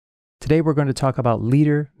Today we're going to talk about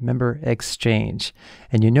leader-member exchange.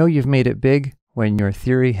 And you know you've made it big when your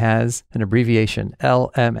theory has an abbreviation,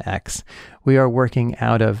 LMX. We are working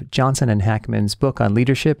out of Johnson and Hackman's book on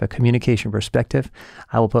leadership, A Communication Perspective.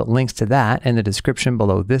 I will put links to that in the description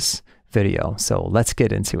below this video. So let's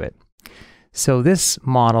get into it. So this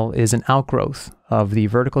model is an outgrowth of the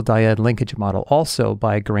vertical dyad linkage model, also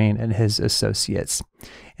by Graen and his associates.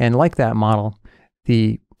 And like that model,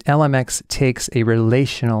 the LMX takes a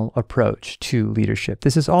relational approach to leadership.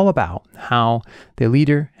 This is all about how the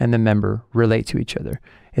leader and the member relate to each other.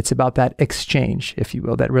 It's about that exchange, if you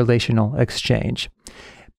will, that relational exchange.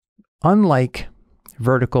 Unlike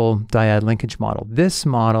vertical dyad linkage model, this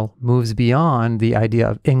model moves beyond the idea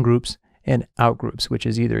of in-groups and out-groups, which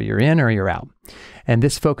is either you're in or you're out. And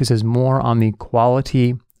this focuses more on the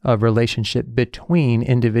quality of relationship between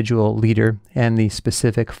individual leader and the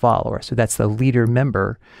specific follower. So that's the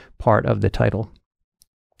leader-member part of the title.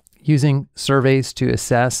 Using surveys to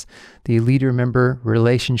assess the leader-member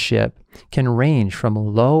relationship can range from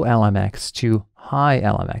low LMX to high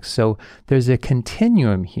LMX. So there's a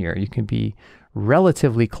continuum here. You can be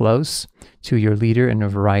relatively close to your leader in a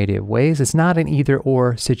variety of ways. It's not an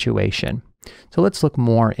either-or situation. So let's look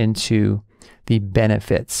more into the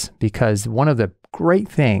benefits, because one of the great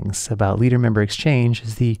things about leader-member exchange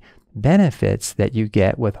is the benefits that you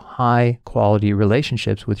get with high-quality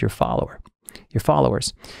relationships with your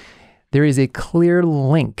followers. There is a clear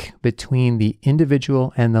link between the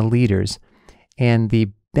individual and the leaders, and the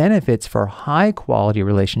benefits for high-quality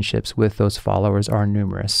relationships with those followers are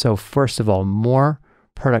numerous. So first of all, more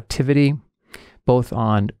productivity, both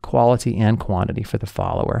on quality and quantity for the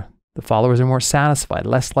follower. The followers are more satisfied,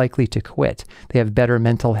 less likely to quit. They have better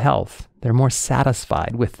mental health. They're more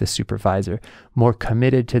satisfied with the supervisor, more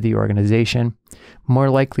committed to the organization, more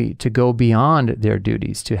likely to go beyond their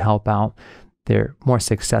duties to help out. They're more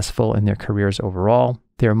successful in their careers overall.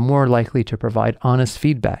 They're more likely to provide honest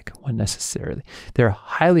feedback when necessary. They're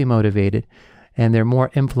highly motivated, and they're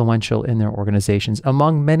more influential in their organizations,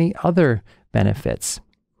 among many other benefits.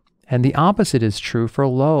 And the opposite is true for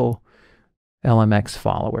low LMX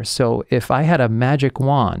followers. So if I had a magic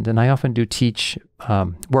wand, and I often do teach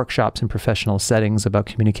workshops in professional settings about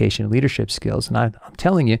communication and leadership skills, and I'm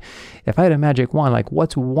telling you, if I had a magic wand, like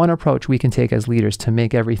what's one approach we can take as leaders to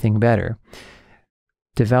make everything better?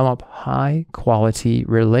 Develop high quality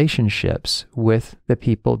relationships with the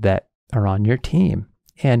people that are on your team.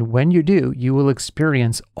 And when you do, you will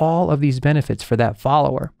experience all of these benefits for that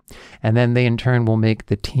follower. And then they in turn will make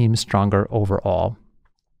the team stronger overall.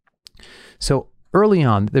 So early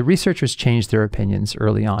on, the researchers changed their opinions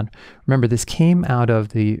early on. Remember, this came out of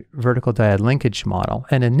the vertical dyad linkage model.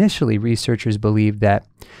 And initially, researchers believed that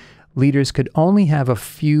leaders could only have a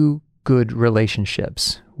few good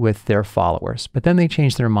relationships with their followers. But then they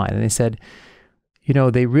changed their mind and they said, you know,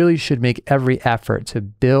 they really should make every effort to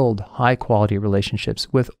build high quality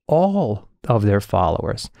relationships with all of their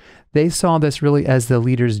followers. They saw this really as the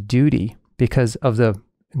leader's duty because of the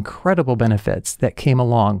incredible benefits that came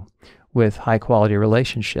along with high quality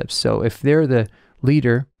relationships. So if they're the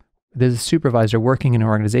leader, the supervisor working in an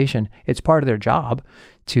organization, it's part of their job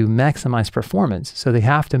to maximize performance. So they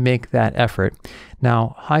have to make that effort.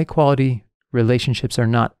 Now, high quality relationships are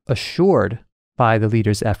not assured by the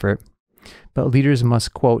leader's effort, but leaders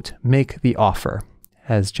must, quote, make the offer,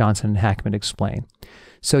 as Johnson and Hackman explain.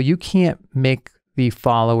 So you can't make the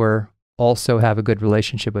follower also have a good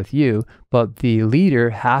relationship with you, but the leader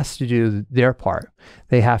has to do their part.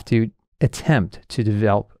 They have to attempt to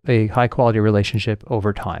develop a high quality relationship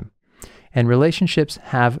over time. And relationships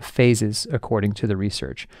have phases according to the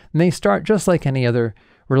research. And they start just like any other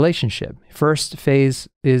relationship. First phase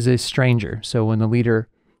is a stranger. So when the leader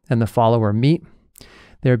and the follower meet,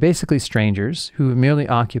 they're basically strangers who merely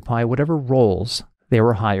occupy whatever roles they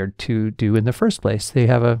were hired to do in the first place. They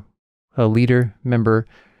have a leader-member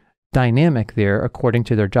dynamic there according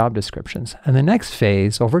to their job descriptions. And the next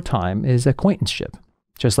phase over time is acquaintanceship,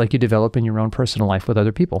 just like you develop in your own personal life with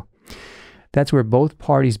other people. That's where both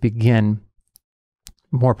parties begin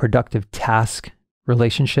more productive task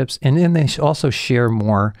relationships, and then they also share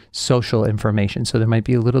more social information. So there might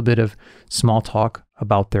be a little bit of small talk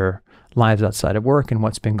about their lives outside of work and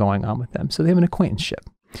what's been going on with them. So they have an acquaintanceship.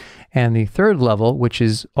 And the third level, which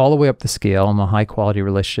is all the way up the scale on the high quality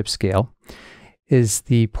relationship scale, is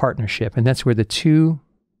the partnership. And that's where the two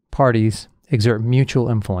parties exert mutual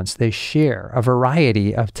influence. They share a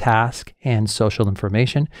variety of task and social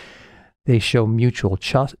information. They show mutual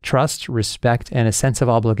trust, respect, and a sense of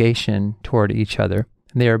obligation toward each other.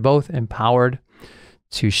 And they are both empowered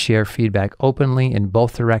to share feedback openly in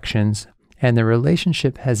both directions, and the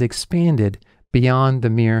relationship has expanded beyond the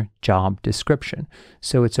mere job description.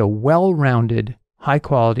 So it's a well-rounded,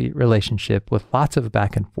 high-quality relationship with lots of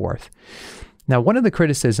back and forth. Now, one of the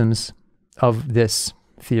criticisms of this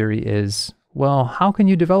theory is, well, how can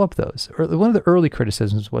you develop those? Or one of the early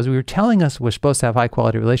criticisms was we were telling us we're supposed to have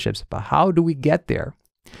high-quality relationships, but how do we get there?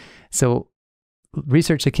 So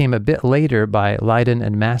research that came a bit later by Lydon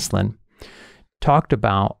and Maslin talked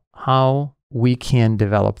about how we can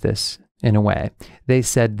develop this in a way. They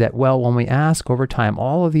said that, well, when we ask over time,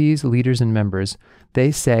 all of these leaders and members,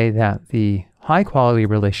 they say that the high quality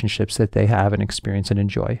relationships that they have and experience and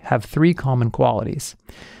enjoy have three common qualities: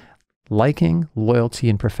 liking, loyalty,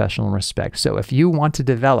 and professional respect. So if you want to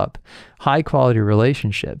develop high quality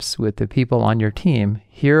relationships with the people on your team,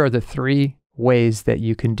 here are the three ways that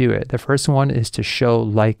you can do it. The first one is to show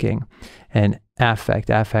liking and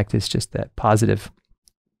affect. Affect is just that positive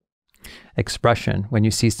expression. When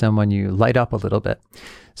you see someone, you light up a little bit.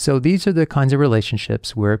 So these are the kinds of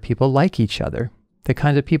relationships where people like each other, the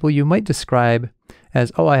kinds of people you might describe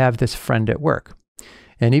as, oh, I have this friend at work.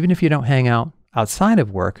 And even if you don't hang out outside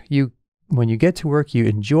of work, when you get to work, you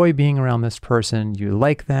enjoy being around this person, you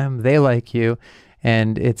like them, they like you,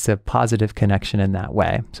 and it's a positive connection in that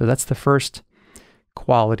way. So that's the first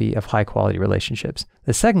quality of high quality relationships.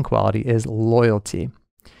 The second quality is loyalty.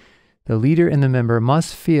 The leader and the member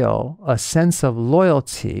must feel a sense of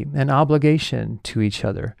loyalty and obligation to each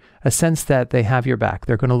other, a sense that they have your back.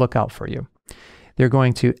 They're going to look out for you. They're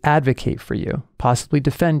going to advocate for you, possibly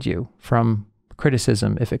defend you from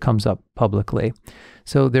criticism if it comes up publicly.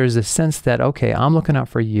 So there's a sense that, okay, I'm looking out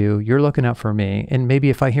for you, you're looking out for me, and maybe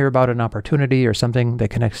if I hear about an opportunity or something that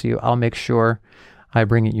connects you, I'll make sure I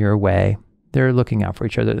bring it your way. They're looking out for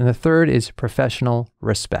each other. And the third is professional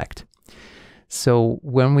respect. So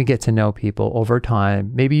when we get to know people over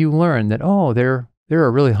time, maybe you learn that, oh, they're a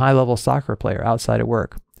really high-level soccer player outside of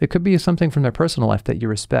work. It could be something from their personal life that you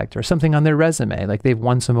respect, or something on their resume, like they've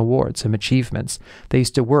won some awards, some achievements. They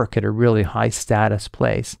used to work at a really high-status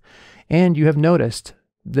place. And you have noticed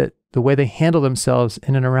that the way they handle themselves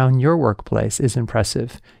in and around your workplace is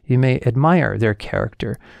impressive. You may admire their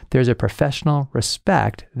character. There's a professional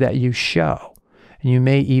respect that you show. And you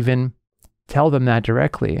may even tell them that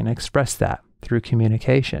directly and express that through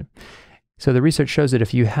communication. So the research shows that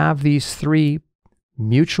if you have these three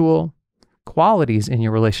mutual qualities in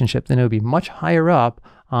your relationship, then it'll be much higher up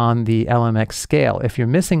on the LMX scale. If you're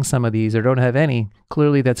missing some of these or don't have any,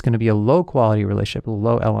 clearly that's going to be a low quality relationship, a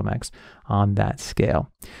low LMX on that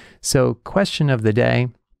scale. So question of the day: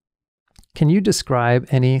 can you describe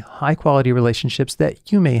any high quality relationships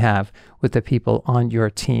that you may have with the people on your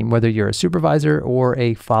team, whether you're a supervisor or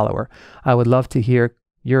a follower? I would love to hear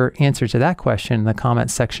your answer to that question in the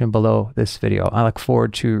comments section below this video. I look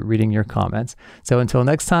forward to reading your comments. So until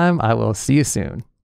next time, I will see you soon.